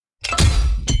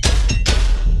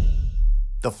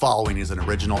The following is an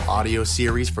original audio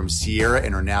series from Sierra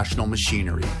International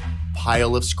Machinery,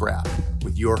 Pile of Scrap,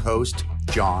 with your host,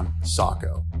 John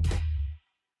Sacco.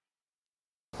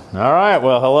 All right,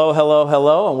 well,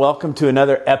 hello, and welcome to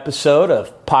another episode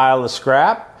of Pile of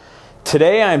Scrap.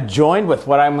 Today I'm joined with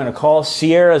what I'm going to call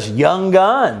Sierra's Young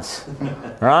Guns,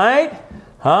 right?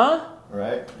 Huh?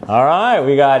 Right. All right,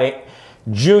 we got a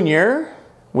Junior,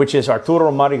 which is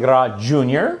Arturo Marigra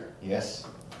Jr. Yes.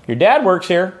 Your dad works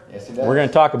here. Yes, he does. We're going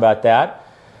to talk about that.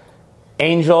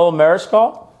 Angel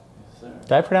Mariscal. Yes, sir.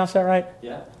 Did I pronounce that right?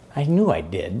 Yeah. I knew I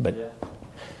did, but... Yeah.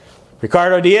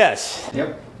 Ricardo Diaz.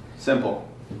 Yep. Simple.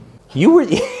 You're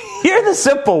the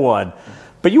simple one,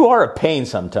 but you are a pain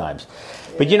sometimes.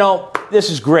 But you know, this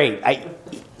is great.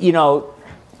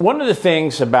 One of the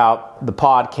things about the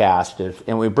podcast is,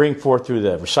 and we bring forth through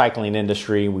the recycling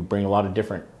industry, we bring a lot of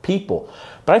different people.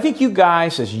 But I think you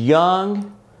guys, as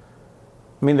young,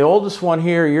 I mean, the oldest one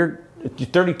here, you're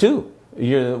 32.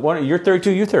 You're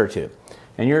 32. You're 32,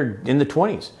 and you're in the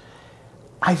 20s.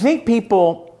 I think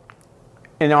people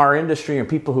in our industry and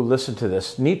people who listen to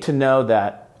this need to know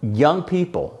that young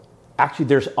people, actually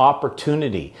there's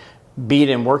opportunity, be it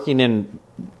in working in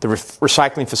the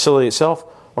recycling facility itself,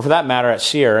 or for that matter at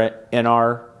Sierra in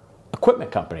our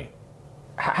equipment company.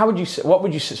 What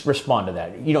would you respond to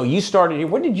that? You know, you started here.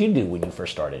 What did you do when you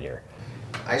first started here?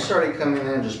 I started coming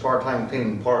in just part-time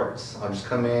cleaning parts. I'll just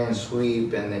come in,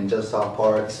 sweep, and then dust off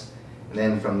parts. And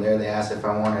then from there they asked if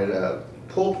I wanted to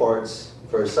pull parts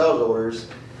for sales orders.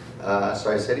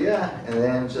 So I said yeah, and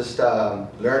then just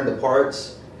learned the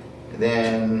parts. And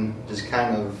then just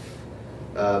kind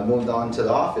of moved on to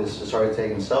the office, just started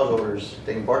taking sales orders,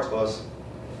 taking parts calls.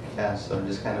 Yeah, so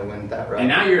just kind of went that route. And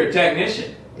now you're a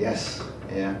technician. Yes,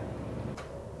 yeah.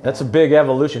 That's a big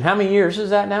evolution. How many years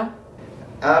is that now?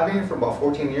 I've been here for about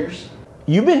 14 years.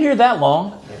 You've been here that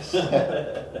long? Yes.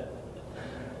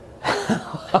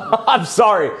 I'm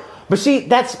sorry. But see,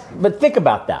 but think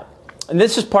about that. And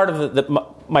this is part of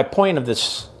my point of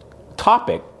this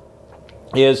topic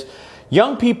is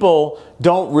young people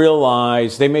don't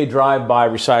realize they may drive by a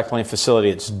recycling facility,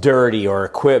 it's dirty or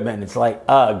equipment, it's like,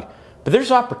 ugh. But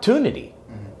there's opportunity.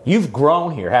 Mm-hmm. You've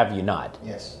grown here, have you not?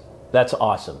 Yes. That's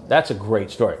awesome. That's a great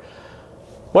story.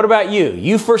 What about you?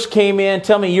 You first came in.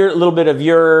 Tell me a little bit of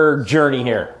your journey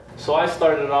here. So I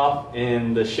started off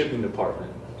in the shipping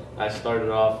department. I started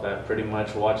off at pretty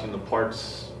much watching the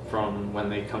parts from when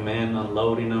they come in,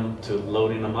 unloading them, to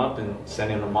loading them up and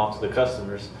sending them off to the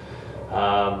customers.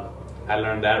 I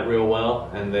learned that real well,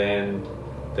 and then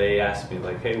they asked me,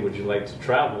 like, hey, would you like to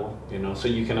travel, so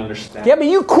you can understand. Yeah, but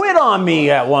you quit on me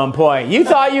at one point. You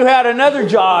thought you had another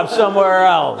job somewhere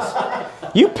else.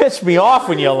 You pissed me off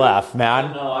when you left, man.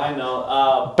 I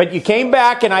know. But you came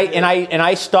back, and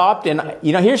I stopped, and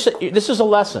this is a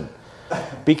lesson,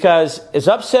 because as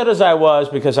upset as I was,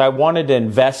 because I wanted to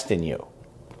invest in you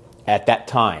at that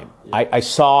time, yeah. I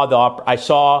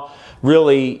saw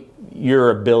really your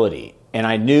ability, and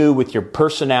I knew with your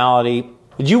personality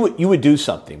you would do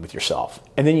something with yourself,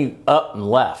 and then you up and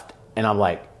left, and I'm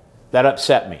like, that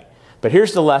upset me. But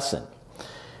here's the lesson.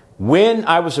 When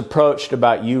I was approached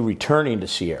about you returning to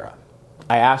Sierra,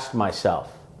 I asked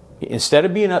myself, instead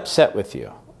of being upset with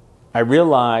you, I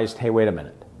realized, hey, wait a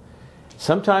minute.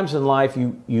 Sometimes in life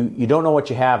you don't know what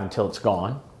you have until it's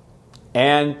gone.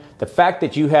 And the fact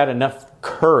that you had enough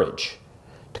courage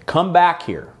to come back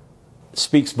here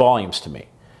speaks volumes to me.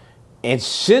 And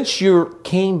since you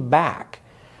came back,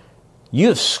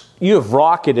 you have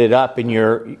rocketed up in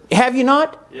your... Have you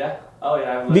not? Yeah. Oh,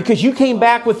 yeah. Because you came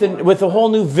back with a whole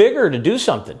new vigor to do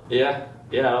something. Yeah.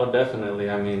 Yeah, oh, definitely.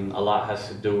 I mean, a lot has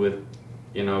to do with,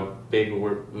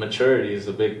 maturity is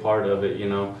a big part of it,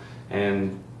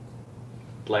 And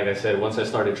like I said, once I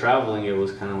started traveling, it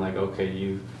was kind of like, okay,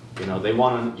 you got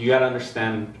to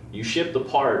understand, you ship the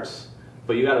parts,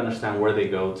 but you got to understand where they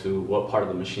go to, what part of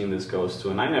the machine this goes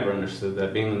to. And I never understood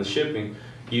that. Being in the shipping,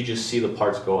 you just see the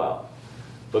parts go out.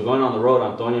 But going on the road,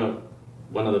 Antonio,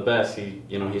 one of the best, he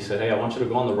said, hey, I want you to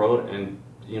go on the road and,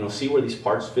 see where these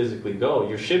parts physically go.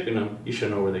 You're shipping them, you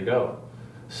should know where they go.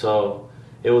 So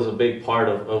it was a big part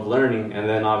of learning. And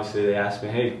then obviously they asked me,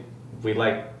 hey, we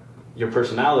like your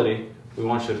personality, we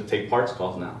want you to take parts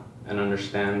calls now and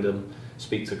understand them,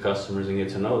 speak to customers and get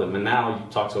to know them. And now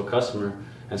you talk to a customer,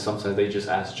 and sometimes they just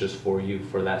ask just for you,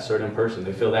 for that certain person.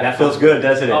 They feel that feels good,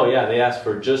 doesn't it? Oh yeah, they ask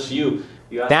for just you.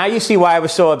 Now you see why I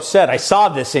was so upset. I saw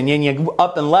this and you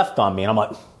up and left on me, and I'm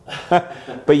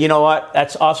like, but you know what?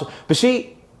 That's awesome. But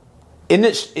see,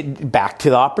 back to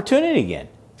the opportunity again.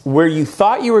 Where you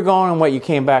thought you were going and what you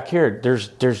came back here, there's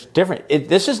different.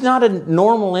 This is not a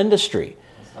normal industry.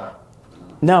 It's not.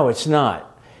 No, it's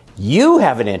not. You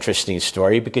have an interesting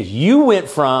story because you went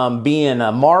from being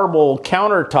a marble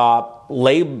countertop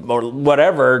lab or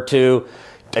whatever to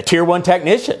a tier 1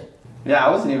 technician. Yeah,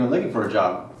 I wasn't even looking for a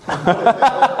job.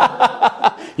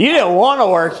 You didn't want to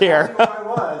work here. I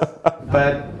was.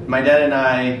 But my dad and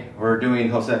I were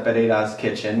doing Jose Pereira's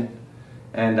kitchen,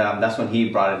 and that's when he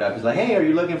brought it up. He's like, hey, are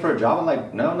you looking for a job? I'm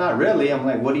like, no, not really. I'm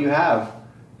like, what do you have?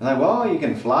 He's like, well, you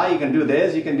can fly, you can do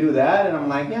this, you can do that. And I'm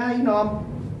like, yeah, you know, I'm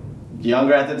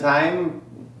younger at the time.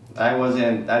 I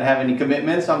didn't have any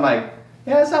commitments. So I'm like,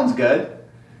 yeah, that sounds good.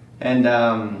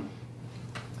 And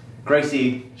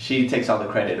Gracie, she takes all the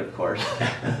credit, of course.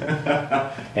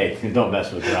 Hey, don't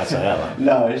mess with her outside that line.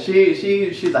 No,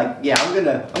 she's like, yeah, I'm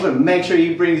gonna make sure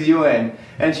he brings you in,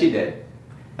 and she did.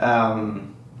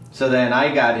 So then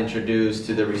I got introduced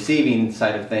to the receiving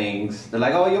side of things. They're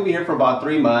like, oh, you'll be here for about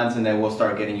 3 months, and then we'll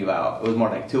start getting you out. It was more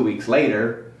like 2 weeks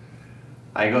later.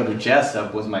 I go to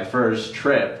Jessup, was my first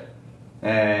trip,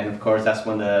 and of course that's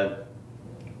when the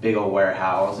big old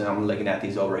warehouse, and I'm looking at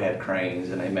these overhead cranes,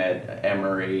 and I met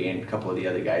Emery and a couple of the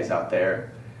other guys out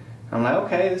there. I'm like,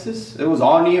 okay, it was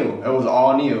all new. It was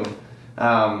all new.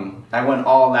 I went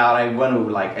all out. I went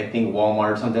to I think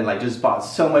Walmart or something, just bought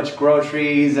so much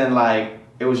groceries, and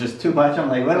it was just too much. I'm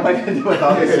like, what am I gonna do with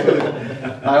all this food?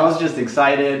 I was just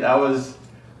excited.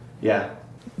 Yeah.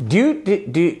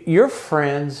 Do your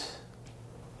friends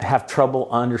have trouble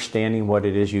understanding what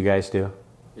it is you guys do?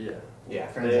 Yeah,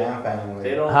 friends and family.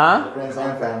 They don't. Huh? Friends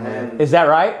and family. Is that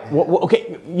right?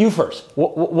 Okay, you first.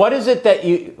 What is it that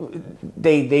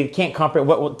they can't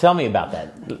comprehend? Tell me about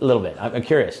that a little bit. I'm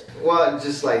curious. Well,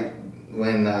 just like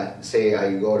when, say,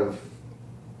 I go to,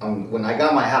 when I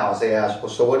got my house, they asked, well,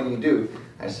 so what do you do?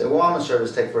 I said, well, I'm a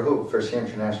service tech for who? First Year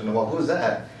International. Well, who's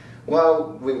that?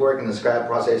 Well, we work in the scrap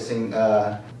processing.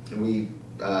 We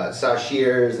sell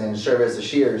shears and service the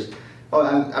shears. Oh,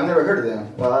 I've never heard of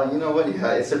them. Well, you know what?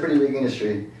 Yeah, it's a pretty big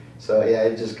industry. So yeah,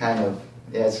 it's just kind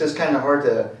of hard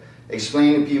to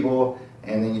explain to people.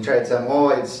 And then you try to tell them,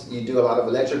 oh, you do a lot of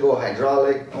electrical,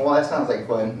 hydraulic. Oh, well, that sounds like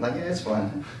fun. I'm like, yeah, it's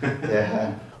fun.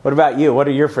 Yeah. What about you? What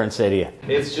do your friends say to you?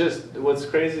 It's just, what's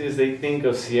crazy is they think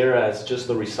of Sierra as just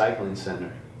a recycling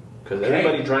center. Because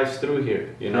everybody drives through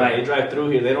here. Right. They drive through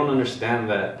here. They don't understand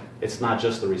that it's not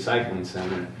just a recycling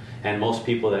center. And most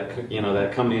people that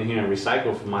that come in here and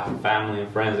recycle, from my family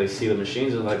and friends, they see the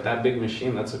machines and like, that big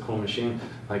machine, that's a cool machine.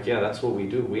 Like, yeah, that's what we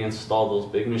do. We install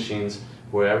those big machines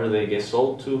wherever they get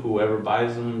sold to, whoever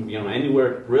buys them,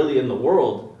 anywhere really in the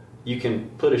world. You can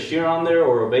put a shear on there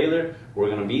or a baler, we're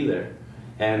gonna be there.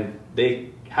 And they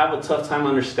have a tough time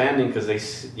understanding because they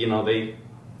see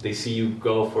you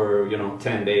go for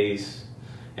 10 days,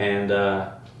 and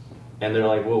they're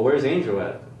like, well, where's Angel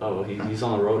at? Oh, he's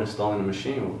on the road installing a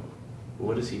machine.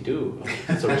 What does he do?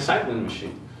 It's a recycling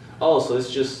machine. Oh, so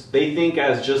it's just, they think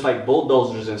as just like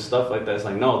bulldozers and stuff like that. It's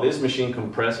like, no, this machine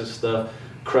compresses stuff,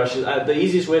 crushes. The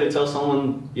easiest way to tell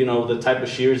someone, the type of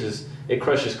shears is it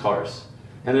crushes cars.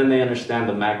 And then they understand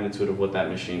the magnitude of what that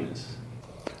machine is.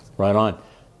 Right on.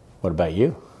 What about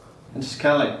you? And just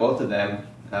kind of like both of them,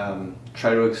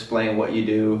 try to explain what you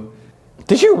do.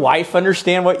 Does your wife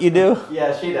understand what you do?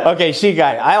 Yeah, she does. Okay, she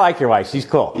got it. I like your wife. She's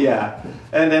cool. Yeah.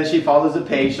 And then she follows the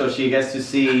page, so she gets to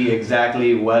see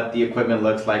exactly what the equipment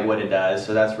looks like, what it does.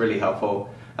 So that's really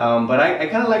helpful. But I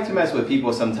kind of like to mess with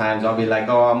people sometimes. I'll be like,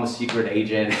 oh, I'm a secret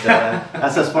agent.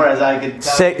 That's as far as I could.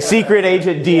 Secret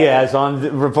Agent Diaz on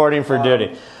reporting for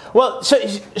duty. Well,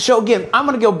 so again, I'm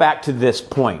going to go back to this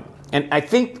point. And I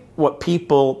think what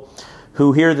people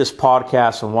who hear this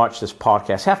podcast and watch this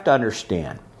podcast have to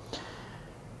understand,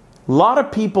 a lot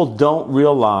of people don't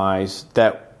realize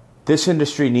that this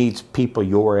industry needs people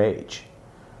your age,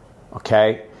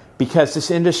 okay? Because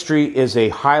this industry is a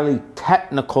highly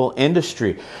technical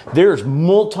industry. There's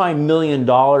multi-million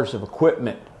dollars of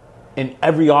equipment in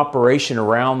every operation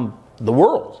around the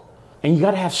world. And you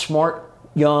got to have smart,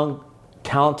 young,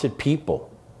 talented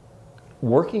people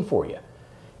working for you.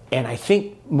 And I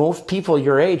think most people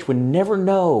your age would never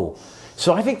know.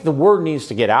 So I think the word needs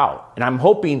to get out. And I'm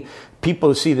hoping people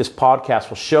who see this podcast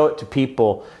will show it to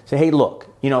people. Say, hey, look,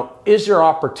 is there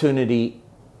opportunity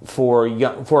for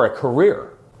a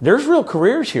career? There's real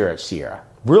careers here at Sierra,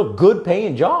 real good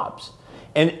paying jobs.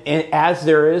 And as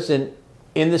there is in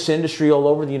this industry all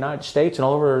over the United States and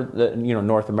all over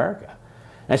North America.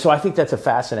 And so I think that's a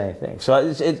fascinating thing. So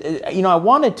I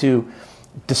wanted to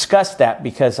discuss that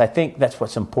because I think that's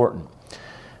what's important.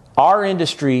 Our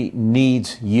industry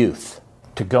needs youth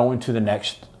to go into the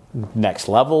next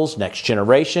levels, next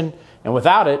generation, and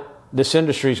without it, this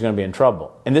industry is going to be in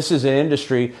trouble. And this is an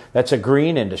industry that's a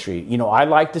green industry. I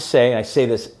like to say, and I say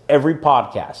this every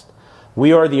podcast,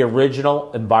 we are the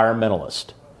original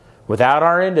environmentalist. Without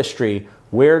our industry,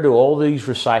 where do all these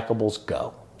recyclables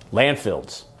go?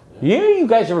 Landfills. Yeah, you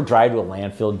guys ever drive to a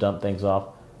landfill and dump things off?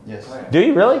 Yes. Do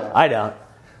you really? I don't.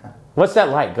 What's that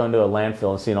like, going to a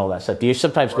landfill and seeing all that stuff? Do you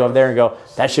sometimes go up there and go,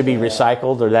 that should be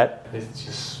recycled, or that? It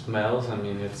just smells. I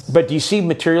mean, it's. But do you see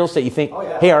materials that you think,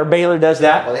 hey, our baler does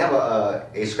that? Well, they have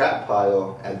a scrap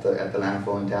pile at the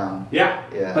landfill in town. Yeah.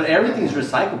 Yeah. But everything's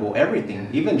recyclable. Everything,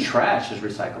 even trash, is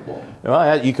recyclable.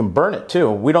 Well, you can burn it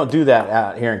too. We don't do that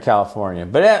out here in California.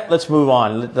 But let's move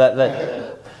on.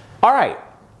 All right.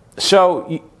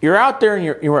 So you're out there and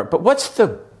you're. But what's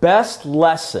the best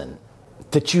lesson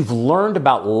that you've learned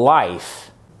about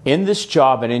life in this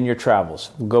job and in your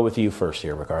travels? We'll go with you first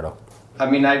here, Ricardo. I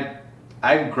mean,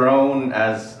 I've grown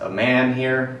as a man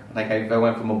here. Like I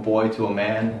went from a boy to a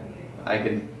man. I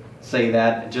could say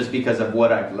that just because of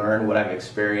what I've learned, what I've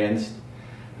experienced.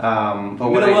 But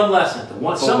one lesson.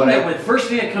 Something that when first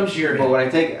thing that comes to your head. But when I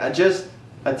take just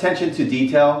attention to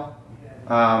detail,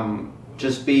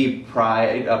 just be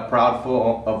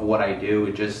proudful of what I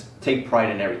do. Just take pride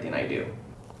in everything I do.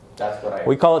 That's what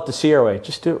We call it the Sierra way.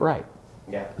 Just do it right.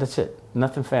 Yeah. That's it.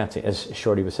 Nothing fancy, as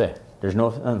Shorty would say. There's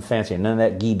nothing fancy, none of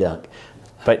that gee dunk.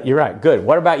 But you're right. Good.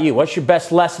 What about you? What's your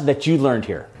best lesson that you learned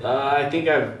here? I think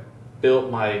I've built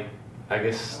my,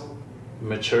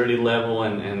 maturity level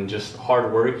and just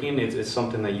hard working. It's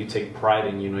something that you take pride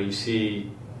in. You know,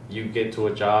 you get to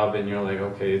a job and you're like,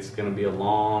 okay, it's going to be a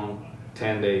long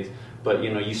 10 days. But,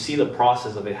 you see the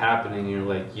process of it happening. And you're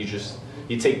like, you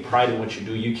take pride in what you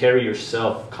do. You carry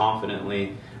yourself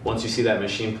confidently once you see that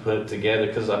machine put together.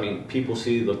 Because, people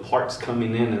see the parts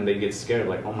coming in and they get scared.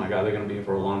 Like, oh my God, they're going to be here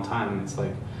for a long time. And it's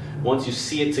like, once you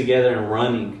see it together and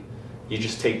running, you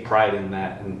just take pride in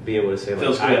that and be able to say,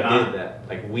 like, I did that.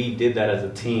 Like, we did that as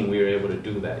a team. We were able to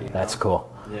do that. That's cool.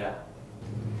 Yeah.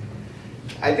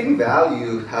 I think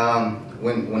value,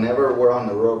 whenever we're on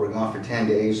the road, we're gone for 10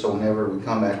 days, so whenever we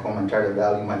come back home, I try to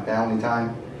value my family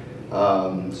time.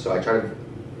 So I try to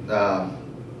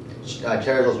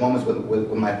cherish those moments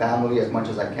with my family as much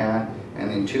as I can.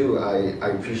 And then two, I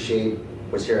appreciate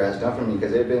what Sierra has done for me,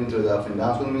 because they've been through the ups and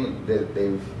downs with me. I've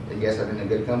been a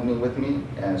good company with me.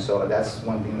 And so that's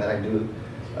one thing that I do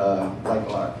like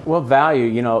a lot. Well, value,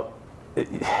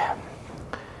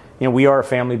 we are a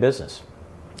family business.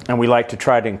 And we like to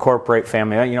try to incorporate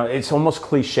family. It's almost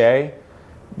cliche,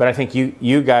 but I think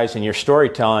you guys in your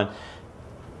storytelling,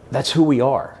 that's who we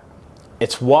are.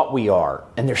 It's what we are.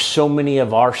 And there's so many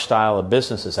of our style of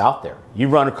businesses out there. You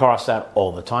run across that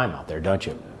all the time out there, don't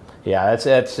you? Yeah, that's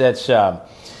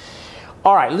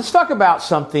all right, let's talk about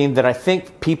something that I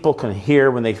think people can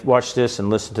hear when they watch this and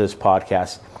listen to this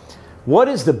podcast. What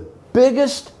is the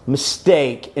biggest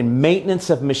mistake in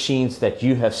maintenance of machines that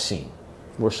you have seen?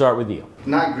 We'll start with you.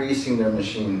 Not greasing their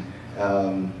machine.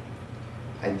 I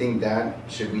think that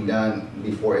should be done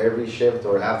before every shift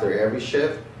or after every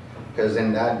shift, because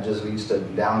then that just leads to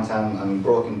downtime.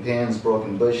 Broken pins,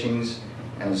 broken bushings,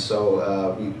 and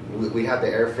so we have the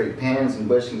air freight pins and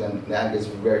bushings, and that gets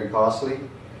very costly.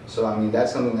 So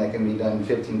that's something that can be done in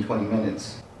 15, 20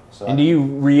 minutes. So, and do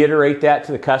you reiterate that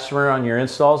to the customer on your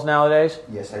installs nowadays?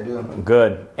 Yes, I do.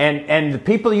 Good. And the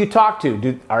people you talk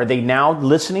to, are they now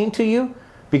listening to you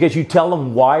because you tell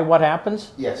them what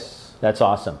happens? Yes. That's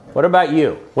awesome. What about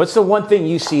you? What's the one thing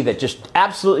you see that just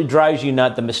absolutely drives you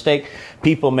nuts, the mistake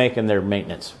people make in their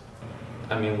maintenance?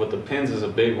 With the pins is a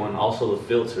big one. Also the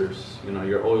filters,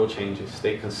 your oil changes.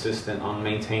 Stay consistent on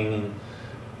maintaining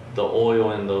the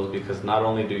oil in those, because not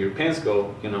only do your pins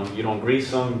go, you don't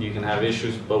grease them, you can have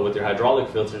issues, but with your hydraulic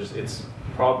filters, it's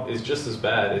just as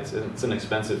bad. It's an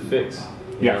expensive fix.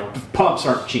 Pumps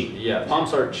aren't cheap. Yeah,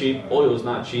 pumps aren't cheap. Oil is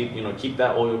not cheap. Keep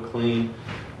that oil clean.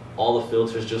 All the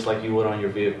filters just like you would on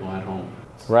your vehicle at home.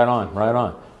 Right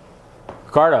on.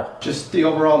 Ricardo. Just the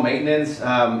overall maintenance.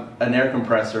 An air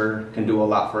compressor can do a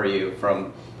lot for you,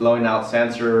 from blowing out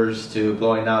sensors to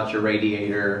blowing out your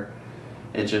radiator.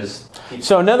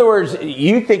 So in other words,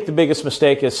 you think the biggest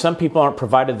mistake is some people aren't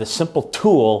provided the simple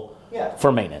tool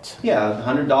for maintenance. Yeah,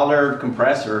 $100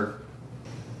 compressor.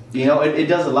 It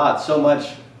does a lot. So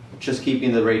much just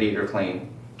keeping the radiator clean.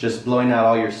 Just blowing out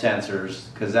all your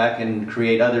sensors, because that can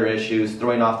create other issues,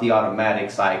 throwing off the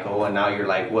automatic cycle, and now you're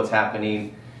like, what's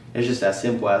happening? It's just as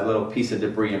simple as a little piece of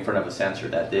debris in front of a sensor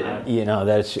that didn't. You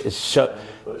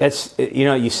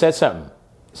said something.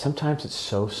 Sometimes it's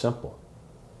so simple.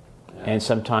 And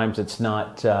sometimes it's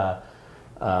not,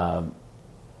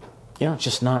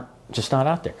 just not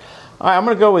out there. All right, I'm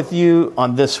going to go with you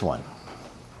on this one.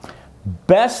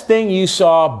 Best thing you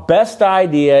saw, best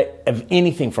idea of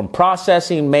anything from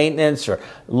processing, maintenance, or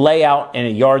layout in a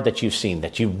yard that you've seen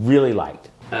that you really liked.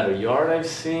 At a yard I've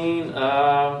seen,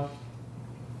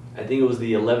 I think it was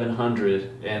the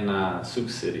 1100 in Sioux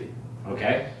City.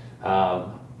 Okay.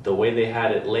 The way they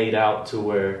had it laid out to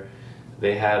where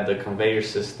they had the conveyor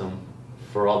system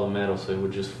for all the metal, so it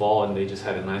would just fall, and they just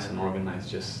had it nice and organized,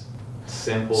 just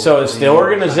simple. So it's the clean.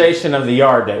 organization of the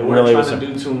yard that They weren't really trying was.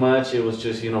 to do too much. It was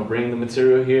just, bring the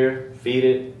material here, feed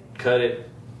it, cut it,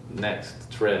 next,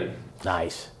 it's ready.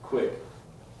 Nice. Quick.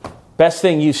 Best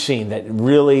thing you've seen that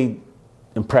really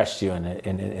impressed you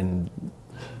in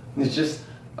It's just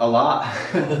a lot.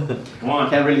 One.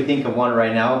 Can't really think of one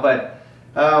right now, but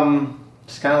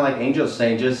just kind of like Angel's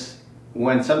saying, just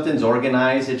when something's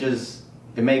organized,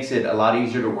 it makes it a lot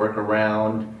easier to work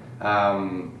around.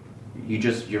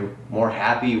 You're more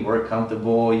happy, you work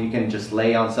comfortable, you can just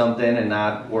lay on something and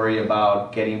not worry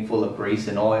about getting full of grease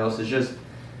and oils. It's just,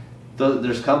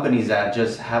 there's companies that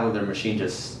just have their machine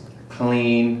just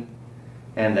clean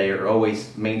and they are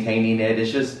always maintaining it.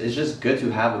 It's just good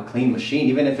to have a clean machine,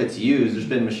 even if it's used. There's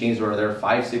been machines where they're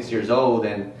 5-6 years old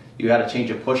and you got to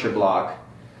change a pusher block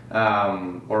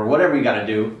or whatever you got to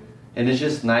do. And it's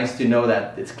just nice to know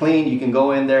that it's clean. You can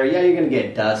go in there. Yeah, you're gonna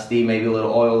get dusty, maybe a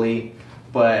little oily,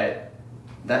 but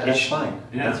that's fine.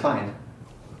 Yeah. That's fine.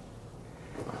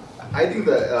 I think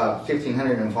the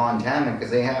 1500 in Fontana,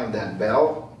 because they have that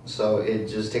bell, so it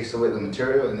just takes away the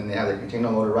material, and then they have the container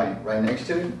loader right next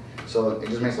to it. So it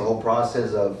just makes the whole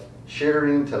process of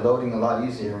shearing to loading a lot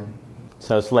easier.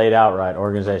 So it's laid out right,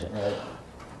 organization. Right.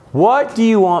 What do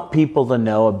you want people to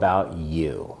know about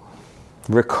you?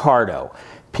 Ricardo.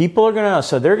 People are going to know.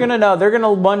 So they're going to know. They're going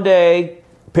to one day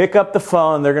pick up the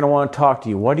phone. They're going to want to talk to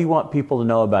you. What do you want people to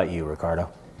know about you,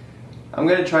 Ricardo? I'm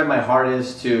going to try my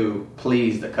hardest to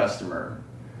please the customer,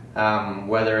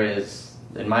 whether it's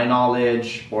in my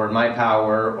knowledge or in my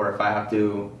power, or if I have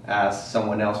to ask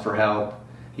someone else for help,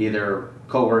 either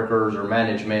coworkers or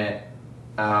management.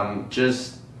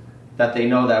 Just that they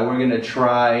know that we're going to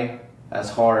try as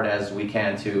hard as we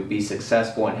can to be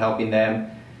successful in helping them.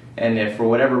 And if for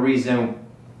whatever reason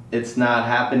it's not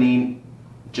happening,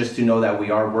 just to know that we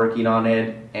are working on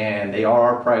it and they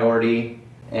are our priority,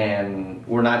 and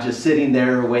we're not just sitting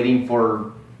there waiting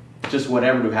for just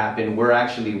whatever to happen. We're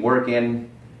actually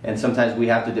working, and sometimes we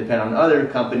have to depend on other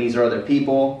companies or other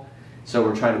people, so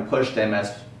we're trying to push them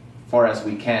as far as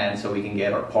we can so we can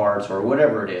get our parts or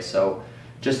whatever it is. So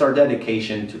just our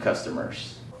dedication to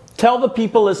customers. Tell the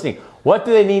people listening, what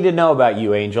do they need to know about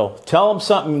you, Angel? Tell them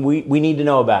something we need to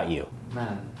know about you.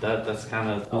 Man, that's kind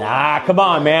of... Nah, come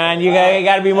on, man. You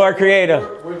got to be more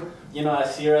creative. We're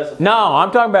at Sierra as a... No,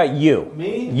 I'm talking about you.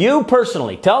 Me? You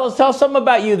personally. Tell something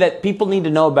about you that people need to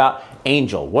know about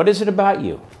Angel. What is it about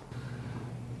you?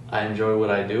 I enjoy what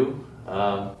I do.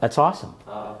 That's awesome.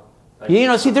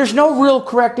 See, there's no real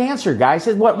correct answer, guys.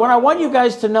 What I want you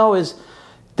guys to know is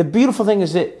the beautiful thing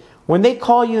is that when they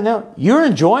call you now, you're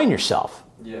enjoying yourself.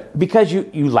 Yeah. Because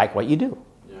you like what you do.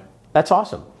 Yeah. That's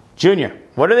awesome. Junior,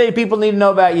 what do they people need to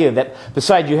know about you? That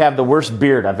besides you have the worst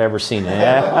beard I've ever seen. I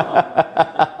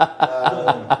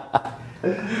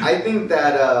think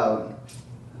that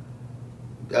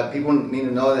people need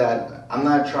to know that I'm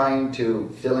not trying to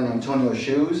fill in Antonio's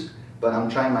shoes, but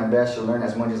I'm trying my best to learn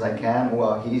as much as I can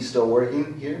while he's still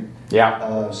working here.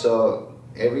 Yeah. So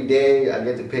every day I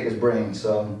get to pick his brain,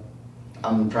 so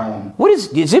I'm trying.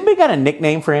 Has anybody got a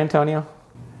nickname for Antonio?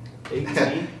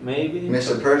 18, maybe?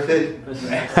 Mr. Perfect. The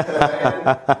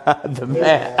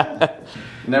man.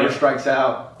 Never strikes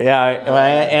out. Yeah, well,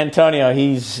 Antonio,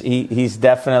 he's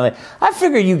definitely. I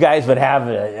figure you guys would have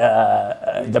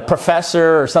the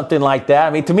professor or something like that. I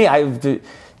mean, to me,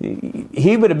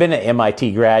 he would have been an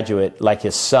MIT graduate like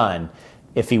his son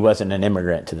if he wasn't an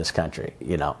immigrant to this country.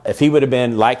 If he would have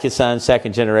been like his son,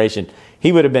 second generation,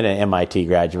 he would have been an MIT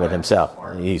graduate himself.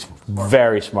 He's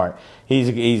very smart.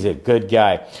 He's a good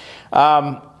guy.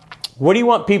 What do you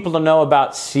want people to know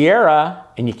about Sierra?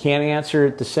 And you can't answer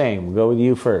it the same. We'll go with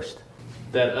you first.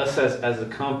 That us as a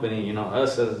company,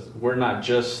 we're not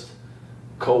just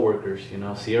co-workers.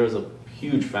 Sierra's a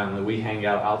huge family. We hang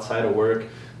out outside of work.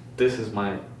 This is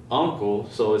my uncle,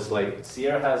 so it's like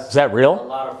Sierra has Is that real? a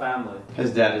lot of family.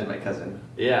 His dad is my cousin.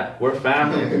 Yeah, we're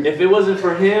family. If it wasn't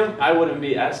for him, I wouldn't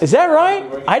be as... Is that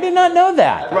right? I did not know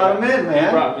that. Brought him in, He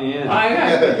man. brought me in.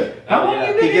 How long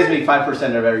you been He gives me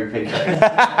 5% of every paycheck.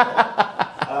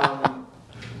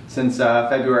 Since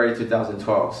February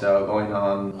 2012, so going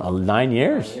on 9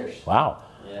 years. 9 years. Wow.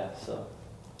 Yeah, so...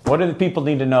 What do the people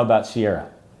need to know about Sierra?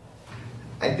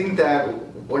 I think that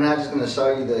we're not just going to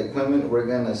sell you the equipment. We're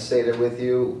going to stay there with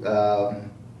you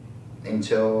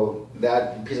until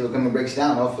that piece of equipment breaks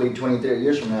down, hopefully 20, 30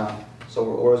 years from now. So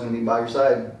we're always going to be by your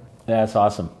side. That's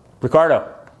awesome.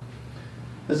 Ricardo.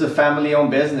 This is a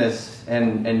family-owned business,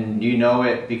 and you know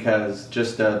it because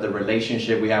just the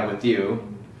relationship we have with you,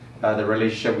 the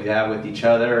relationship we have with each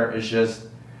other is just,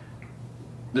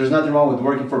 there's nothing wrong with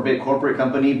working for a big corporate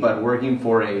company, but working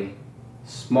for a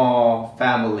small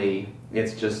family,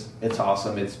 it's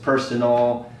awesome. It's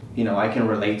personal. You know, I can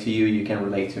relate to you, you can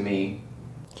relate to me.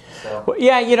 So. Well,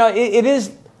 yeah, you know, it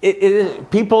is.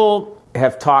 People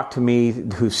have talked to me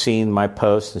who've seen my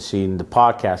posts and seen the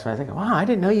podcast, and I think, wow, I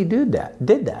didn't know you did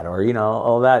that, or, you know,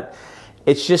 all that.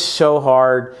 It's just so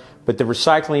hard. But the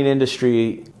recycling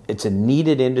industry, it's a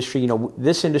needed industry. You know,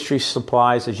 this industry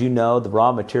supplies, as you know, the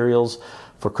raw materials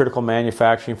for critical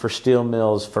manufacturing, for steel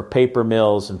mills, for paper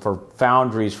mills, and for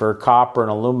foundries, for copper and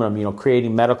aluminum, you know,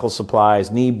 creating medical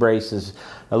supplies, knee braces,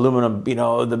 aluminum, you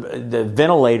know, the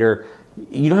ventilator.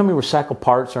 You know how many recycled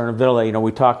parts are in a ventilator? You know,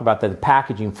 we talk about the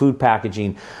packaging, food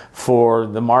packaging for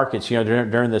the markets, you know,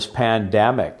 during this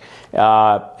pandemic.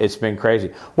 It's been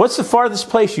crazy. What's the farthest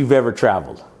place you've ever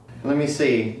traveled? Let me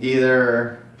see.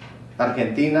 Either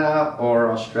Argentina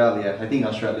or Australia. I think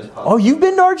Australia's possible. Oh, you've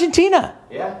been to Argentina?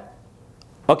 Yeah.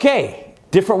 Okay.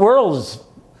 Different worlds.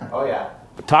 Oh, yeah.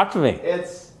 Talk to me.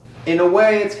 It's, in a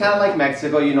way, it's kind of like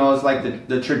Mexico. You know, it's like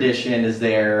the tradition is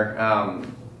there.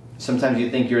 Sometimes you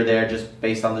think you're there just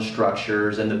based on the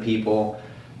structures and the people,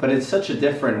 but it's such a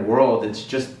different world. It's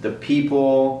just the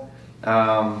people,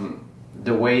 the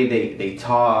way they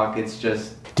talk. It's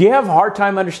just. Do you have a hard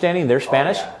time understanding their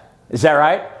Spanish? Oh, yeah. Is that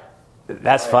right?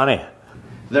 That's funny.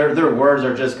 Their words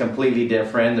are just completely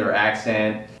different. Their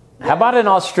accent. How about in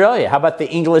Australia? How about the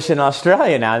English in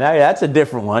Australia now? Now that's a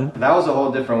different one. That was a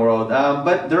whole different world.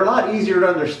 But they're a lot easier to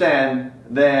understand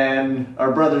than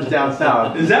our brothers down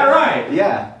south. Is that right?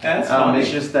 Yeah. That's funny.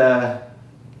 It's just that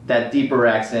deeper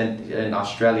accent in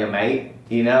Australia, mate.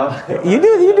 You know? You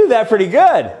do that pretty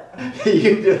good.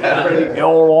 You do that pretty good.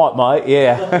 All right, mate.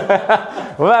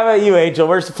 Yeah. Well, how about you, Angel?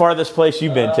 Where's the farthest place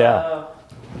you've been to?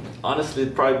 Honestly,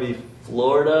 it'd probably be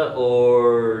Florida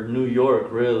or New York,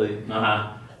 really.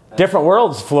 Different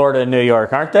worlds, Florida and New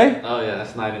York, aren't they? Oh yeah,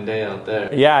 it's night and day out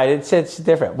there. Yeah, it's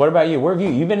different. What about you? Where have you?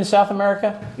 You been in South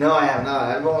America? No, I have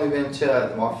not. I've only been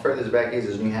to, my furthest back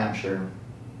is New Hampshire,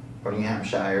 or New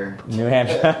Hampshire. New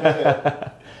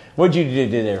Hampshire. What'd you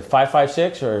do there?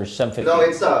 5.56 or 750? No,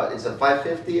 it's a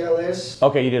 550 LS.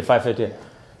 Okay, you did 550.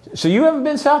 So you haven't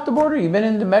been south the border? You've been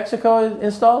into Mexico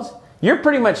installs? You're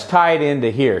pretty much tied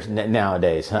into here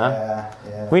nowadays, huh?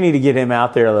 Yeah. We need to get him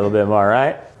out there a little bit more,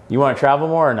 right? You want to travel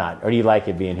more or not? Or do you like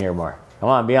it being here more? Come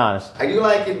on, be honest. I do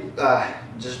like it,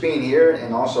 just being here,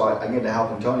 and also I get to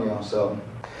help Antonio, so.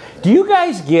 Do you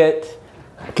guys get,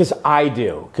 because I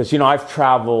do, because, you know, I've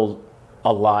traveled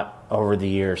a lot over the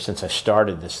years since I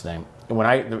started this thing. And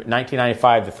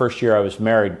 1995, the first year I was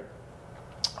married,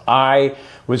 I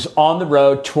was on the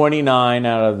road 29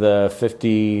 out of the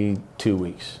 52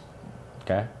 weeks.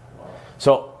 Okay?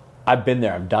 So I've been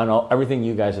there. I've done everything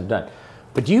you guys have done.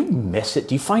 But do you miss it?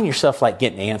 Do you find yourself like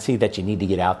getting antsy that you need to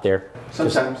get out there?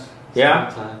 Sometimes.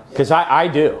 Yeah? Because I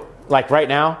do. Like right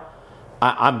now,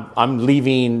 I'm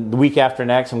leaving the week after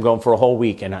next. I'm going for a whole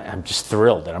week, and I'm just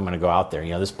thrilled that I'm going to go out there.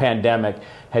 You know, this pandemic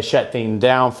has shut things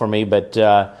down for me, but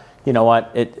you know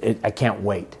what? I can't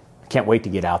wait. I can't wait to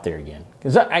get out there again.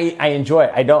 Because I enjoy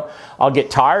it. I'll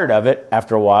get tired of it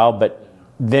after a while, but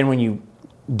then when you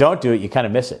don't do it, you kind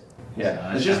of miss it.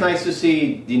 Yeah, it's just nice to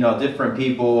see, you know, different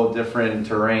people, different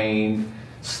terrain,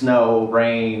 snow,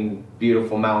 rain,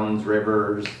 beautiful mountains,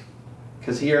 rivers.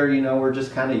 Because here, you know, we're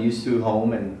just kind of used to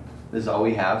home, and this is all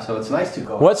we have. So it's nice to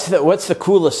go. What's the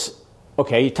coolest?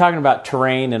 Okay, you're talking about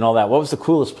terrain and all that. What was the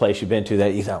coolest place you've been to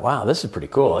that you thought, wow, this is pretty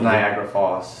cool? Niagara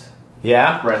Falls.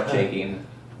 Yeah, breathtaking.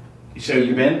 So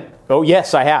you've been? Oh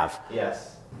yes, I have.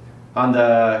 Yes. On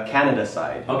the Canada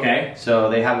side. Okay. So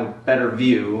they have a better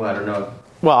view. I don't know.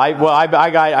 Well, I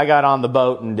got on the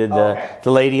boat and did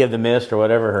the Lady of the Mist or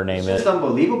whatever her name is. It's just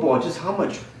unbelievable just how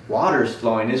much water is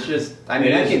flowing. It's just, I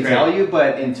mean, I can tell you,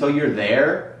 but until you're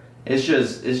there, it's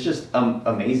just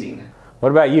amazing.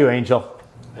 What about you, Angel?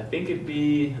 I think it'd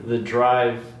be the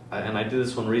drive, and I did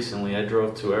this one recently. I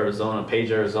drove to Arizona, Page,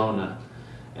 Arizona,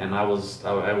 and I was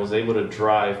able to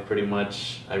drive pretty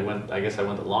much. I guess I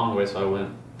went the long way, so I went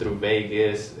through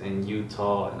Vegas and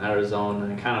Utah and Arizona,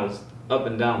 and kind of was up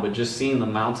and down, but just seeing the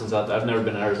mountains out there. I've never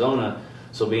been to Arizona,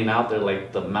 so being out there,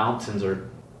 like, the mountains are...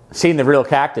 Seeing the real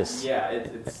cactus. Yeah,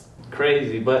 it's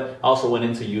crazy, but I also went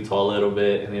into Utah a little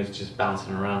bit, and it was just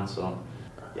bouncing around, so...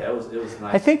 Yeah, it was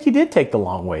nice. I think you did take the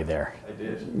long way there. I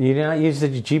did. You did not use the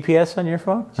GPS on your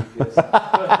phone?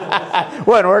 GPS.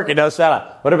 Wasn't working, no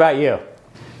setup. What about you?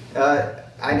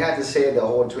 I got to say the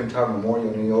whole Twin Tower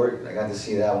Memorial in New York. I got to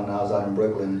see that when I was out in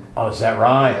Brooklyn. Oh, is that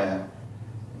right? Yeah.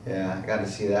 Yeah, I got to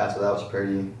see that, so that was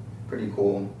pretty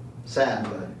cool. Sad,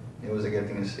 but it was a good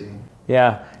thing to see.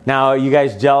 Yeah. Now, are you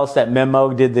guys jealous that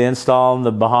Memo did the install in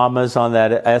the Bahamas on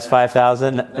that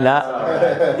S5000?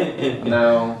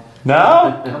 No. No?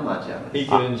 I'm not jealous. He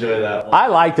can enjoy that one. I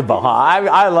like the Bahamas.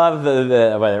 I love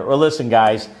the weather. Well, listen,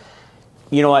 guys.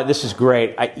 You know what? This is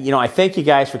great. I thank you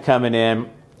guys for coming in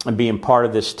and being part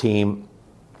of this team.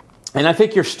 And I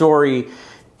think your story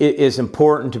is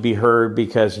important to be heard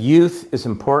because youth is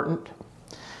important.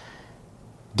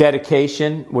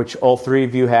 Dedication, which all three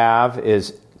of you have,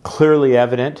 is clearly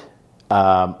evident.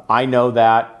 I know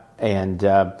that, and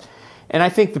I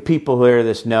think the people who hear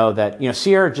this know that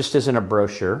Sierra just isn't a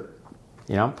brochure.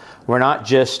 We're not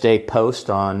just a post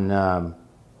on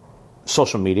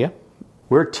social media.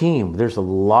 We're a team. There's a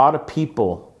lot of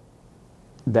people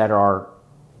that are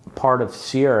part of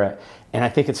Sierra, and I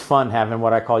think it's fun having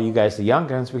what I call you guys the young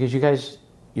guns because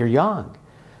you're young.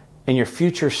 And your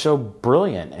future's so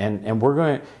brilliant, and we're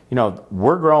going.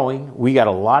 We're growing. We got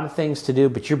a lot of things to do,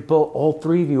 but all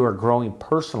three of you are growing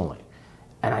personally,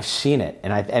 and I've seen it,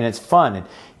 and it's fun,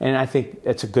 and I think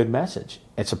it's a good message.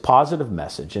 It's a positive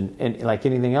message, and like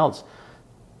anything else,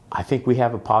 I think we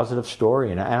have a positive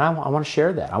story, and I want to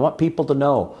share that. I want people to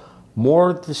know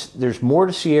more. There's more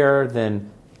to Sierra than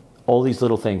all these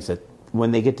little things that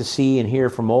when they get to see and hear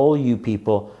from all you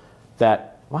people,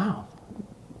 that wow.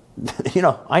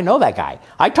 I know that guy.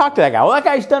 I talked to that guy. Well, that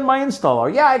guy's done my install.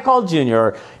 Or, yeah, I called Junior.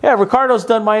 Or, yeah, Ricardo's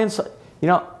done my install.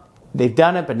 They've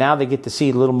done it, but now they get to see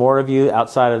a little more of you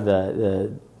outside of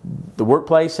the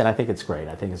workplace, and I think it's great.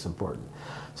 I think it's important.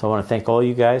 So I want to thank all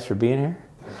you guys for being here.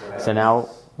 So now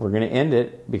we're going to end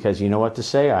it because you know what to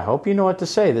say. I hope you know what to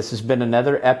say. This has been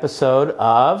another episode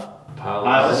of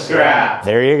Pile of Scrap.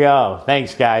 There you go.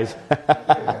 Thanks, guys.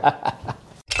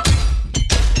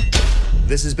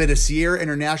 This has been a Sierra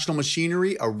International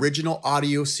Machinery original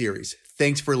audio series.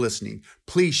 Thanks for listening.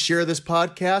 Please share this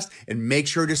podcast and make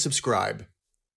sure to subscribe.